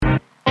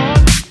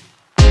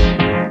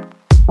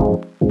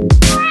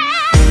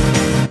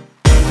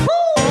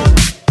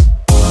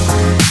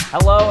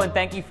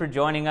Thank you for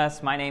joining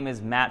us. My name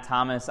is Matt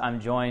Thomas. I'm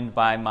joined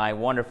by my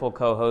wonderful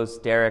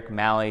co-host, Derek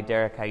Malley.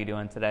 Derek, how you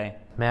doing today?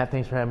 Matt,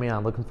 thanks for having me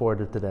on. Looking forward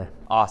to today.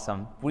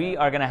 Awesome. We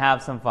are going to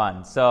have some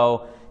fun.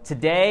 So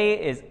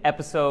today is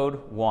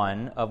episode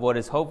 1 of what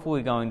is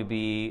hopefully going to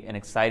be an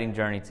exciting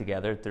journey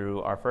together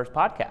through our first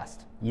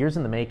podcast. Years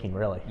in the making,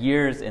 really.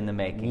 Years in the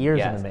making. Years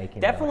in the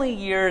making. Definitely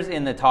years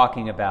in the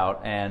talking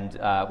about, and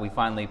we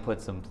finally put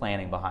some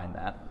planning behind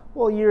that.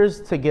 Well,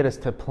 years to get us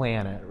to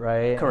plan it,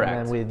 right? Correct.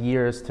 And then with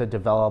years to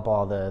develop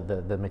all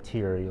the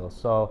material.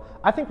 So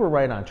I think we're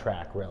right on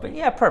track, really. But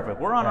yeah, perfect.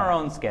 We're on our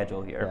own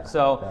schedule here.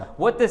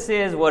 What this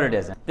is, what it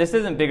isn't. This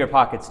isn't Bigger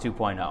Pockets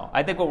 2.0.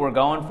 I think what we're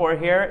going for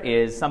here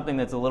is something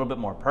that's a little bit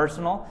more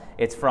personal.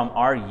 It's from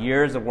our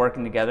years of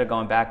working together,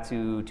 going back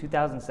to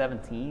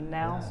 2017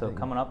 now, so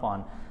coming up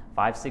on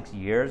 5-6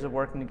 years of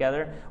working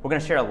together. We're going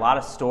to share a lot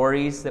of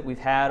stories that we've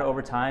had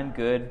over time,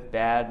 good,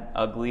 bad,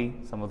 ugly,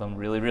 some of them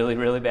really, really,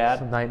 really bad.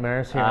 Some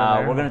nightmares here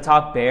and there. We're going to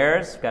talk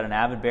Bears. We've got an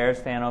avid Bears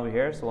fan over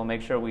here, so we'll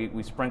make sure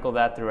we sprinkle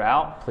that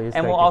throughout. Please,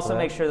 and we'll also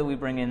make sure that we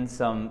bring in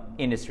some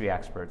industry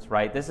experts,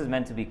 right? This is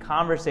meant to be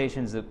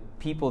conversations of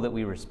people that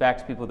we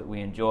respect, people that we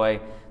enjoy,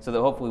 so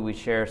that hopefully we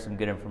share some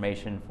good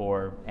information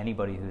for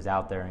anybody who's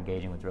out there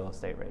engaging with real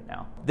estate right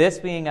now. This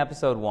being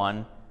episode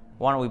 1,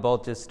 why don't we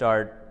both just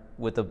start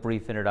with a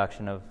brief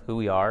introduction of who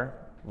we are,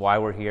 why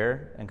we're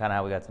here, and kind of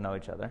how we got to know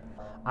each other.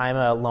 I'm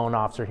a loan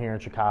officer here in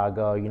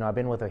Chicago. I've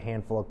been with a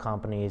handful of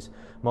companies,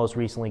 most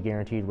recently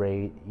Guaranteed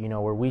Rate.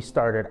 Where we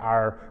started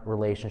our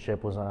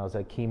relationship was when I was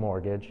at Key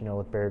Mortgage,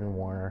 with Baird and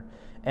Warner.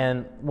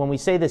 And when we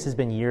say this has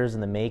been years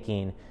in the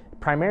making,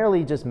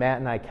 primarily just Matt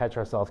and I catch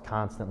ourselves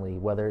constantly,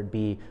 whether it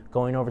be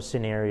going over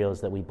scenarios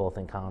that we both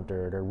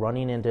encountered or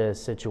running into a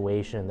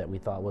situation that we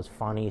thought was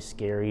funny,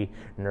 scary,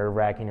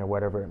 nerve-wracking, or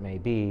whatever it may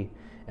be.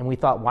 And we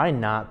thought, why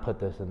not put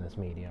this in this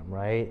medium,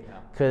 right?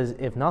 Because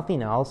if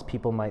nothing else,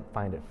 people might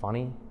find it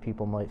funny,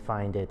 people might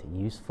find it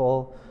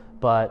useful,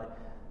 but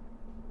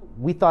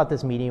we thought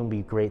this medium would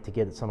be great to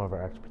get some of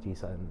our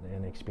expertise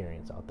and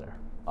experience out there.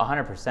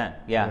 100%,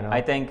 yeah.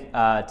 I think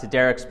to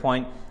Derek's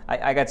point,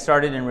 I got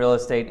started in real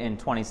estate in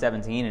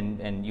 2017,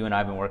 and you and I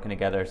have been working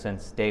together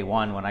since day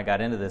one when I got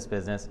into this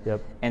business.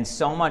 Yep. And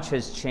so much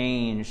has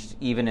changed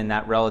even in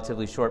that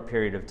relatively short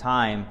period of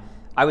time.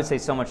 I would say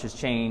so much has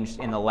changed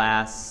in the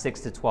last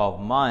 6 to 12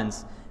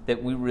 months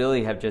that we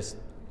really have just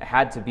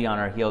had to be on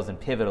our heels and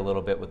pivot a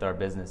little bit with our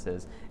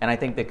businesses. And I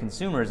think that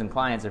consumers and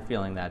clients are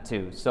feeling that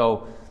too.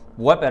 So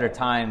what better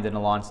time than to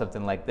launch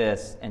something like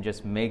this and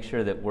just make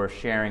sure that we're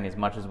sharing as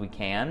much as we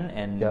can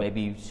and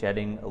maybe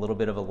shedding a little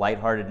bit of a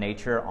lighthearted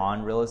nature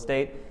on real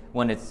estate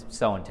when it's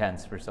so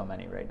intense for so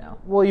many right now.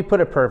 Well, you put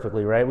it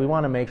perfectly, right? We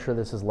want to make sure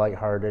this is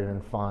lighthearted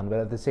and fun, but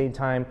at the same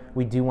time,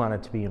 we do want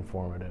it to be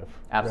informative.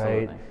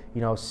 Absolutely.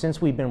 Right?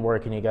 Since we've been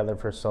working together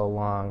for so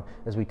long,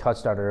 as we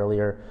touched on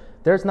earlier,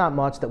 there's not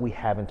much that we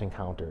haven't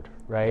encountered,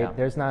 right? Yeah.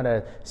 There's not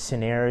a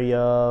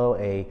scenario,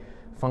 a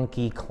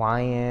funky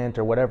client,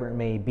 or whatever it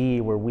may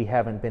be where we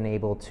haven't been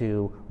able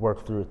to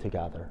work through it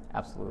together.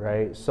 Absolutely.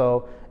 Right?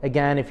 So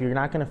again, if you're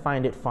not going to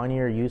find it funny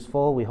or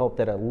useful, we hope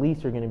that at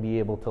least you're going to be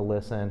able to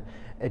listen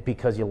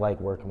because you like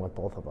working with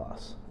both of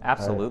us.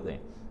 Absolutely.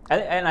 Right?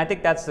 And I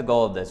think that's the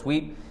goal of this.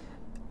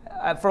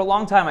 For a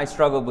long time, I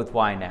struggled with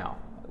why now.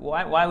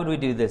 Why would we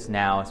do this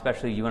now?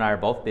 Especially you and I are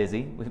both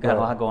busy. We've got a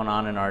lot going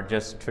on in our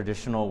just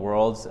traditional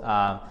worlds.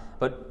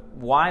 But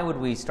why would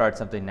we start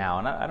something now?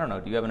 And I don't know,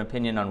 do you have an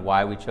opinion on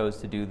why we chose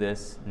to do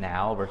this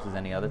now versus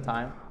any other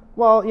time?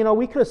 Well,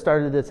 we could have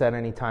started this at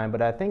any time,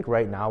 but I think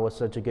right now was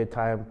such a good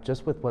time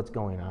just with what's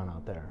going on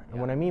out there. And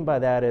what I mean by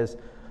that is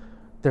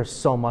there's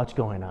so much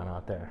going on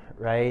out there,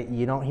 right?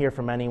 You don't hear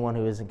from anyone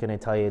who isn't going to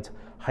tell you it's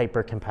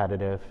hyper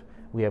competitive.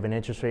 We have an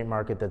interest rate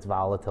market that's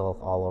volatile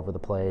all over the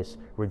place.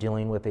 We're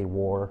dealing with a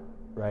war,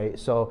 right?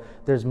 So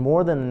there's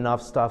more than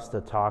enough stuff to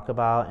talk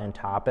about and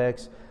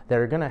topics that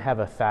are going to have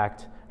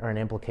effect or an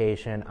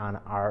implication on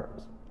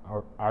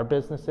our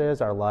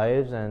businesses, our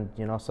lives, and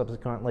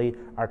subsequently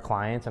our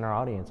clients and our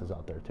audiences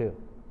out there too.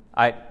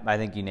 I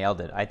think you nailed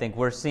it. I think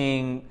we're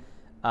seeing,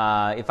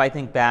 if I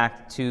think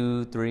back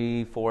 2,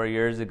 3, 4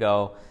 years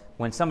ago,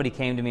 when somebody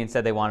came to me and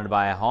said they wanted to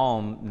buy a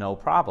home, no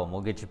problem.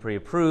 We'll get you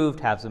pre-approved,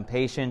 have some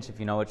patience. If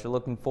you know what you're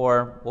looking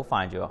for, we'll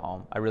find you a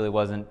home. I really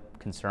wasn't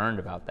concerned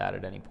about that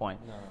at any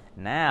point. No.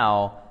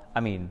 Now,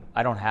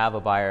 I don't have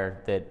a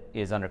buyer that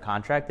is under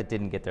contract that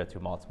didn't get there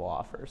through multiple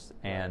offers.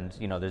 And,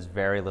 there's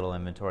very little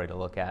inventory to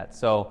look at.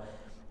 So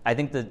I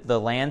think the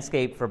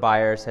landscape for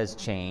buyers has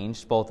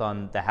changed, both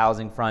on the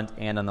housing front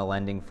and on the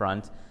lending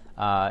front.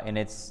 And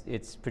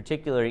it's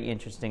particularly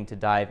interesting to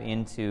dive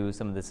into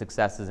some of the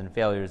successes and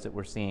failures that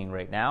we're seeing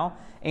right now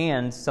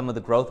and some of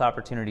the growth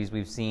opportunities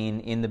we've seen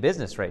in the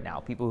business right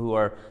now. People who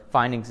are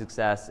finding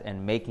success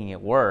and making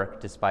it work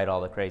despite all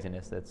the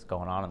craziness that's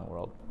going on in the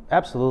world.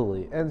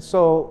 Absolutely. And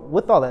so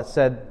with all that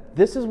said,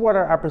 this is what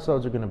our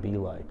episodes are going to be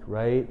like,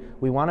 right?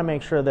 We want to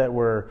make sure that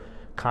we're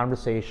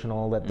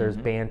conversational, that there's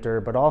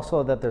banter, but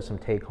also that there's some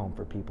take home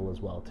for people as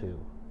well too.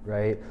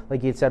 right?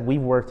 Like you said,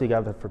 we've worked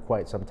together for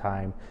quite some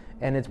time,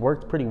 and it's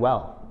worked pretty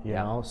well, you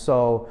know?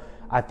 So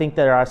I think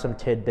there are some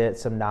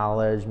tidbits, some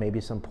knowledge,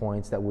 maybe some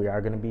points that we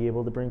are going to be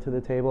able to bring to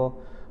the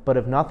table. But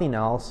if nothing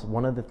else,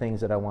 one of the things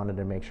that I wanted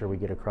to make sure we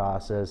get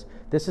across is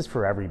this is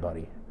for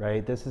everybody,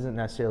 right? This isn't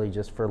necessarily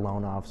just for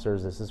loan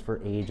officers. This is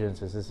for agents.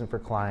 This isn't for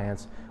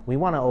clients. We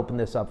want to open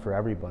this up for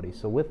everybody.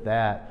 So with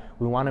that,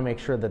 we want to make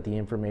sure that the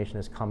information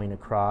is coming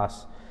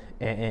across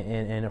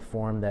in a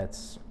form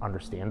that's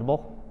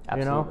understandable.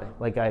 Absolutely. You know,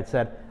 like I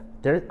said,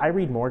 I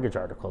read mortgage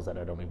articles that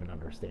I don't even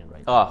understand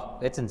right now. Oh,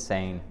 it's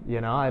insane. You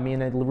know, I mean,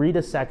 read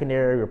a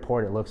secondary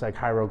report, it looks like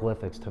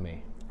hieroglyphics to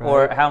me. Right?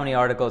 Or how many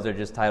articles are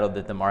just titled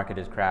that the market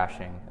is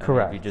crashing?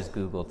 Correct. If you just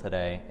Google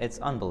today, it's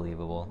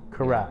unbelievable.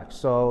 Correct. Yeah.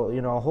 So,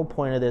 you know, the whole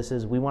point of this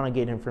is we want to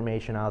get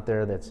information out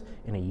there that's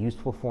in a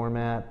useful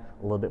format,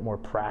 a little bit more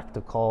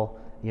practical,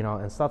 you know,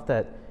 and stuff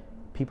that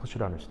people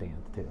should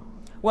understand too.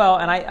 Well,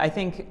 and I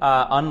think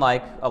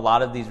unlike a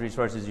lot of these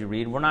resources you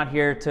read, we're not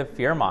here to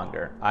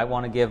fearmonger. I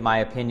want to give my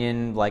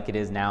opinion like it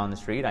is now in the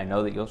street. I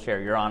know that you'll share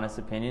your honest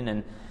opinion,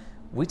 and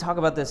we talk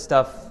about this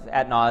stuff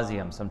ad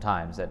nauseum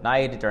sometimes, at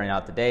night, during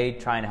out the day,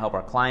 trying to help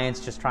our clients,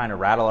 just trying to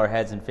rattle our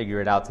heads and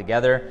figure it out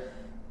together.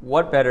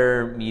 What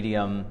better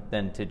medium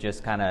than to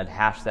just kind of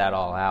hash that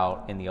all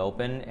out in the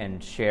open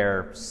and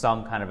share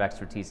some kind of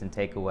expertise and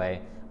takeaway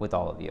with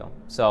all of you.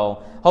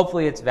 So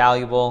hopefully it's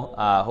valuable.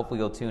 Hopefully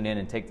you'll tune in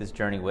and take this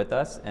journey with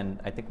us. And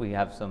I think we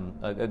have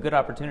a good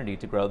opportunity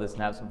to grow this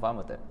and have some fun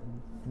with it.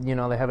 You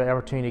know, they have an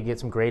opportunity to get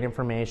some great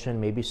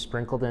information, maybe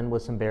sprinkled in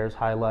with some Bears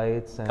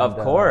highlights. And, of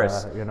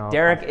course. You know,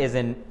 Derek is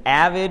an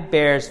avid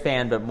Bears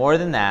fan, but more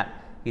than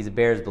that, he's a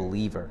Bears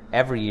believer.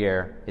 Every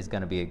year is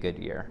going to be a good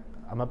year.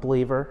 I'm a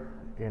believer,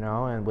 you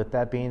know, and with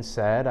that being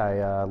said,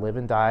 I live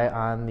and die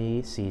on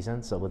the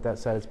season. So with that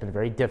said, it's been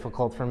very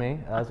difficult for me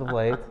as of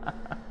late.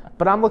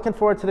 But I'm looking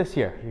forward to this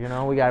year. You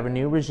know, we have a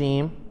new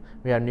regime,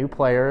 we have new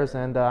players,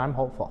 and I'm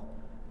hopeful.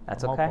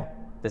 That's okay. Hopeful.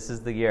 This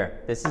is the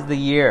year. This is the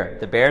year.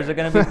 The Bears are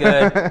going to be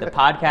good. The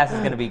podcast is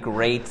going to be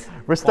great.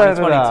 We're starting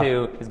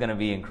 2022 is going to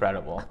be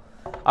incredible.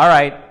 All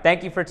right.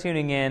 Thank you for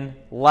tuning in.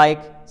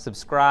 Like,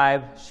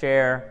 subscribe,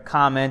 share,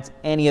 comment.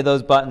 Any of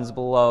those buttons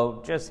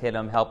below, just hit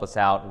them. Help us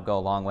out. We'll go a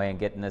long way in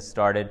getting this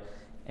started.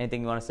 Anything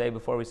you want to say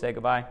before we say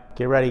goodbye?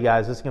 Get ready,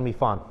 guys. This is going to be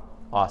fun.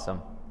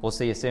 Awesome. We'll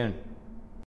see you soon.